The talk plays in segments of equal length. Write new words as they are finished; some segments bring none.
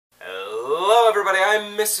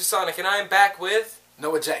I'm Mr. Sonic, and I'm back with...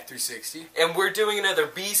 Noah Jack 360. And we're doing another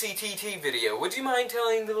BCTT video. Would you mind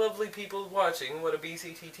telling the lovely people watching what a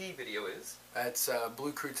BCTT video is? That's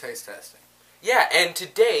Bluecrew taste testing. Yeah, and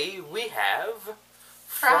today we have...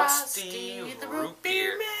 Frostie the Root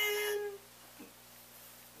Beer Man.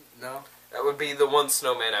 No? That would be the one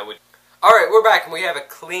snowman I would... Alright, we're back, and we have a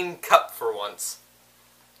clean cup for once.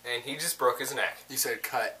 And he just broke his neck. You said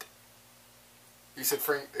cut. You said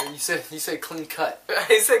clean cut.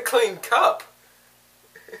 I said clean cup.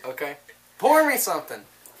 Okay. Pour me something.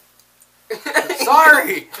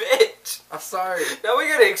 Sorry. Bitch. I'm sorry. Now we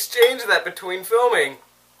gotta exchange that between filming.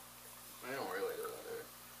 I don't really do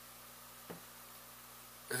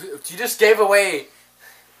that. You just gave away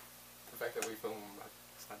the fact that we film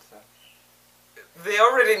side to side. They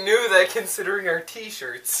already knew that considering our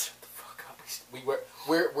t-shirts. The fuck up.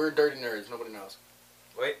 We're dirty nerds. Nobody knows.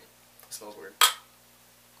 Wait. It smells weird.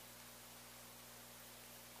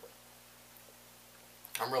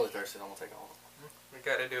 I'm really thirsty. I'm gonna take all of them. We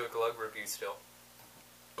gotta do a glug review still.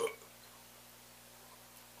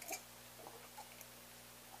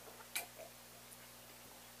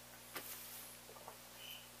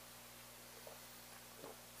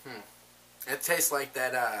 It tastes like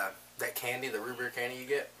that that candy, the root beer candy you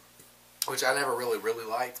get, which I never really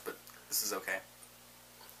liked, but this is okay.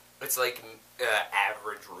 It's like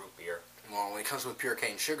average root beer. Well, it comes with pure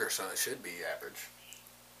cane sugar, so it should be average.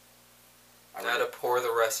 I gotta pour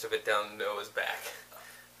the rest of it down Noah's back.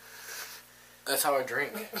 That's how I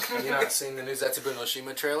drink. Have you not seen the new Zetsubu no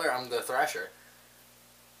Shima trailer? I'm the Thrasher.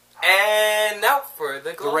 And now for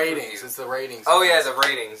the glug ratings. review. It's the ratings. Oh yeah, the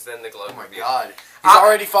ratings, then the glug review. review. Oh my god. He's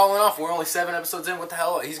already falling off. We're only 7 episodes in. What the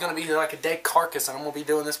hell? He's going to be like a dead carcass, and I'm going to be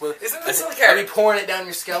doing this with... Isn't this like I'll be pouring it down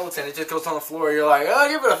your skeleton. It just goes on the floor. You're like, oh,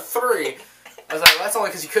 give it a 3. I was like, well, that's only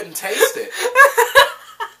because you couldn't taste it.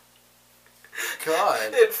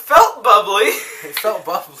 God. It felt bubbly. It felt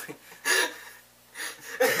bubbly.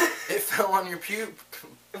 It fell on your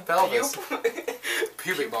pelvis.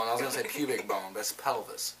 Pubic bone. I was going to say pubic bone, but it's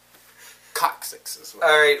pelvis. Coccyx as well.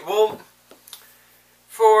 Alright, well...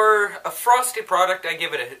 For a Frostie product, I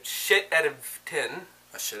give it a shit out of 10.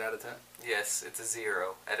 A shit out of 10? Yes, it's a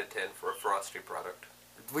 0 out of 10 for a Frostie product.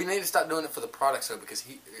 We need to stop doing it for the products, though, because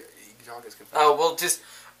y'all gets confused. Oh, well, just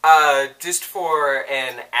for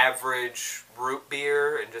an average root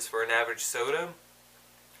beer and just for an average soda,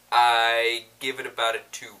 I give it about a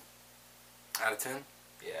 2. Out of 10?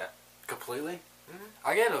 Yeah. Completely? Mm-hmm.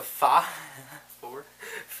 I give it a 5. 4?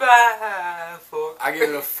 5, 4. I give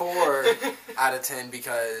it a 4 out of 10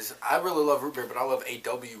 because I really love root beer, but I love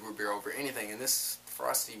AW root beer over anything, and this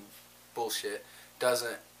Frostie bullshit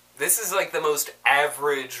doesn't. This is like the most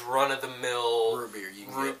average, run-of-the-mill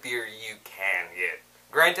root beer you can get.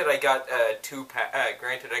 Granted, I got two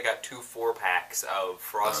 4-packs of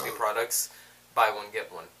Frostie products. Buy one,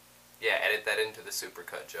 get one. Yeah, edit that into the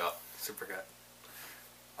supercut, Joe. Supercut.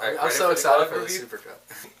 Right, I'm so excited for the supercut.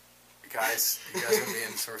 Guys, you guys are going to be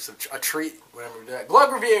in sort of a treat whenever we do that.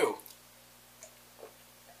 Glug review!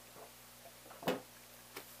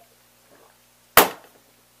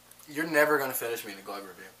 You're never going to finish me in a glug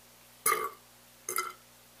review.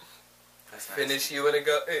 That's nice. Finish you in a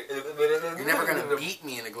glug... You're never going to beat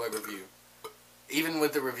me in a glug review. Even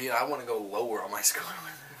with the review, I want to go lower on my score.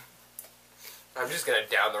 I'm just going to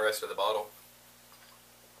down the rest of the bottle.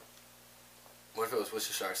 What if it was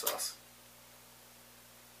Worcestershire sauce?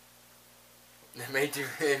 It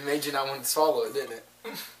made you not want to swallow it, didn't it?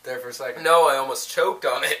 There for a second. No, I almost choked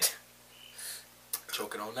on it.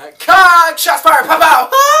 Choking on that. Cock! Shots fired! Pow pow!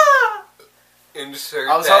 Ah! Insert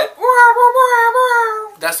that.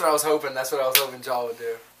 That's what I was hoping. That's what I was hoping Jaw would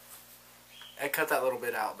do. I cut that little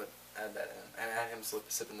bit out, but add that in. And add him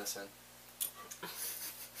sipping this in.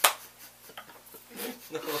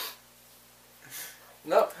 No.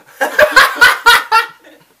 No.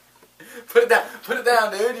 Put it down. Put it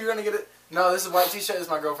down, dude. You're gonna get it. No, this is a white t-shirt. This is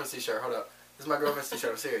my girlfriend's t-shirt. Hold up. This is my girlfriend's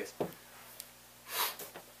t-shirt. I'm serious.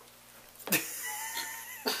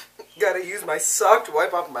 Gotta use my sock to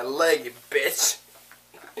wipe off my leg, you bitch.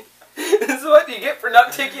 This is what you get for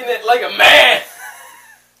not taking it like a man.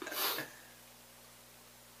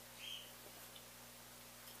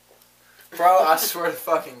 Bro, I swear to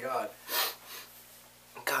fucking God.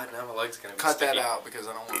 God, now my leg's gonna be Cut sticky. that out because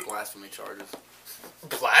I don't want blasphemy charges.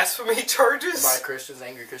 Blasphemy charges? By Christians,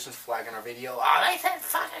 angry Christians flagging our video. Oh, they said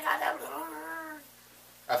fucking goddamn.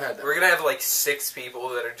 I've had that. We're gonna have like 6 people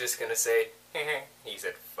that are just gonna say, he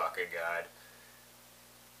said fuck a god.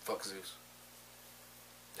 Fuck Zeus.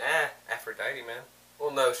 Aphrodite, man.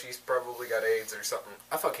 Well, no, she's probably got AIDS or something.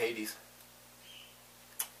 I fuck Hades.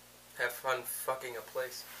 Have fun fucking a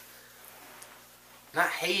place. Not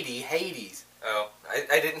Haiti, Hades. Oh,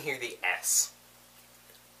 I didn't hear the S.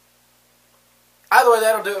 Either way,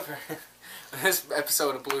 that'll do it for this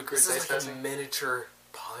episode of Bluecrew. This is like a miniature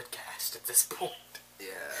podcast at this point. Yeah.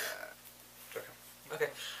 Okay.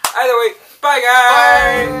 Either way, bye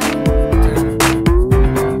guys! Bye!